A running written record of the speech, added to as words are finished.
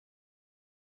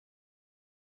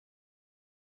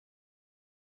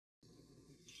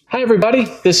Hi everybody,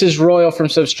 this is Royal from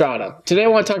Substrata. Today I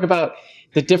want to talk about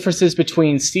the differences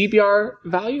between CBR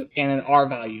value and an R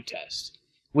value test.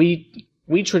 We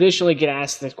traditionally get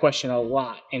asked this question a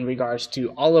lot in regards to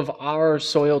all of our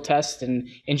soil tests and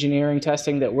engineering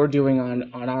testing that we're doing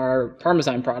on our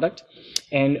Perma-Zyme product.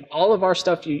 And all of our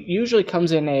stuff usually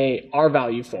comes in a R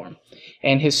value form.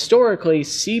 And historically,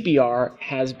 CBR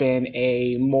has been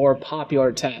a more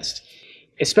popular test.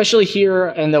 Especially here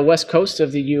in the west coast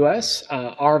of the U.S.,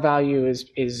 R value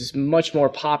is much more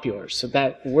popular. So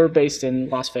that we're based in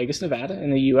Las Vegas, Nevada,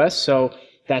 in the U.S. So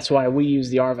that's why we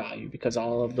use the R value, because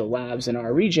all of the labs in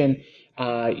our region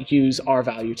use R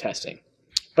value testing.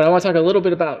 But I want to talk a little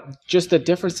bit about just the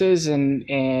differences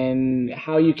and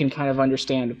how you can kind of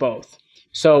understand both.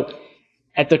 So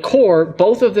at the core,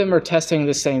 both of them are testing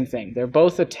the same thing. They're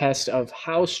both a test of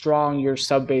how strong your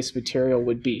subbase material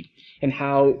would be and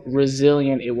how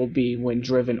resilient it will be when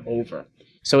driven over.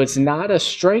 So it's not a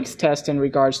strength test in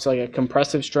regards to like a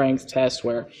compressive strength test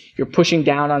where you're pushing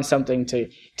down on something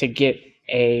to get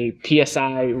a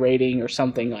PSI rating or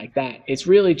something like that. It's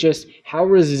really just how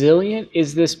resilient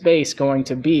is this base going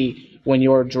to be when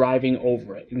you're driving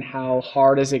over it, and how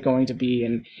hard is it going to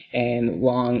be and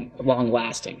long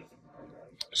lasting.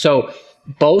 So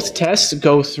both tests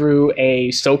go through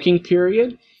a soaking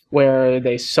period where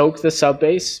they soak the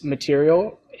subbase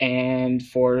material and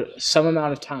for some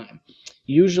amount of time.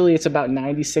 Usually it's about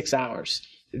 96 hours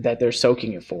that they're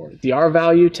soaking it for. The R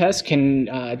value test can,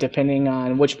 depending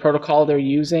on which protocol they're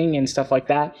using and stuff like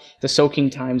that, the soaking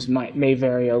times may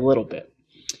vary a little bit.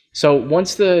 So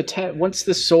once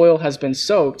the soil has been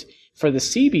soaked for the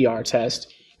CBR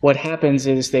test, what happens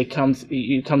is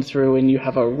you come through and you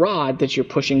have a rod that you're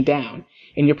pushing down.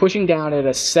 And you're pushing down at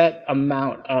a set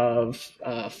amount of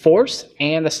force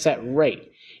and a set rate.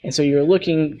 And so you're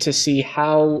looking to see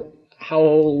how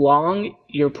long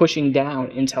you're pushing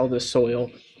down until the soil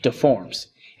deforms.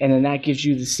 And then that gives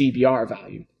you the CBR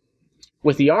value.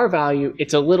 With the R value,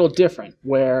 it's a little different,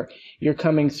 where you're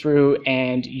coming through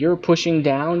and you're pushing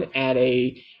down at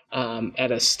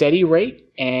a steady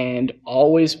rate and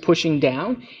always pushing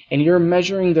down, and you're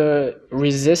measuring the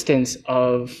resistance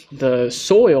of the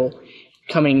soil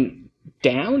coming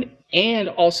down and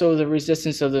also the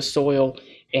resistance of the soil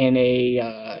in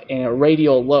a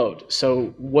radial load.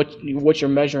 So what you're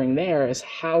measuring there is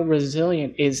how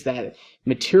resilient is that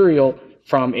material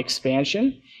from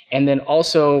expansion, and then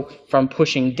also from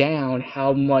pushing down,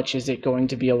 how much is it going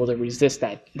to be able to resist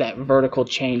that vertical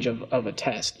change of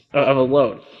a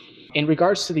load. In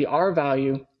regards to the R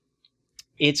value,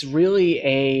 it's really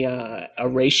a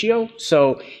ratio.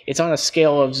 So it's on a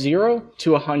scale of 0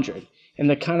 to 100. And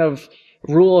the kind of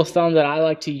rule of thumb that I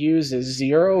like to use is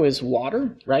 0 is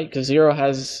water, right? Because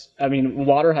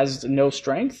water has no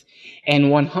strength, and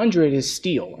 100 is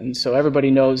steel. And so everybody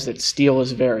knows that steel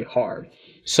is very hard.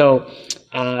 So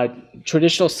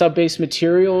traditional subbase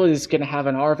material is going to have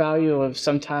an R value of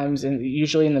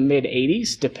usually in the mid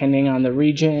 80s, depending on the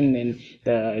region and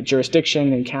the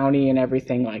jurisdiction and county and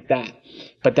everything like that.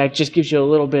 But that just gives you a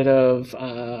little bit of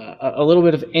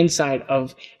insight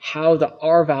of how the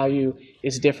R value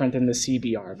is different than the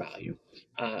CBR value.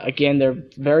 Again, they're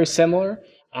very similar.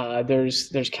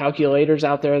 There's calculators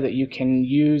out there that you can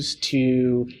use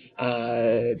to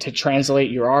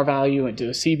translate your R value into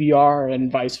a CBR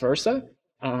and vice versa.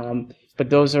 But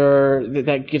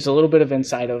that gives a little bit of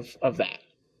insight of that.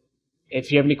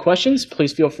 If you have any questions,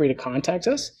 please feel free to contact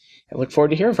us. I look forward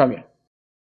to hearing from you.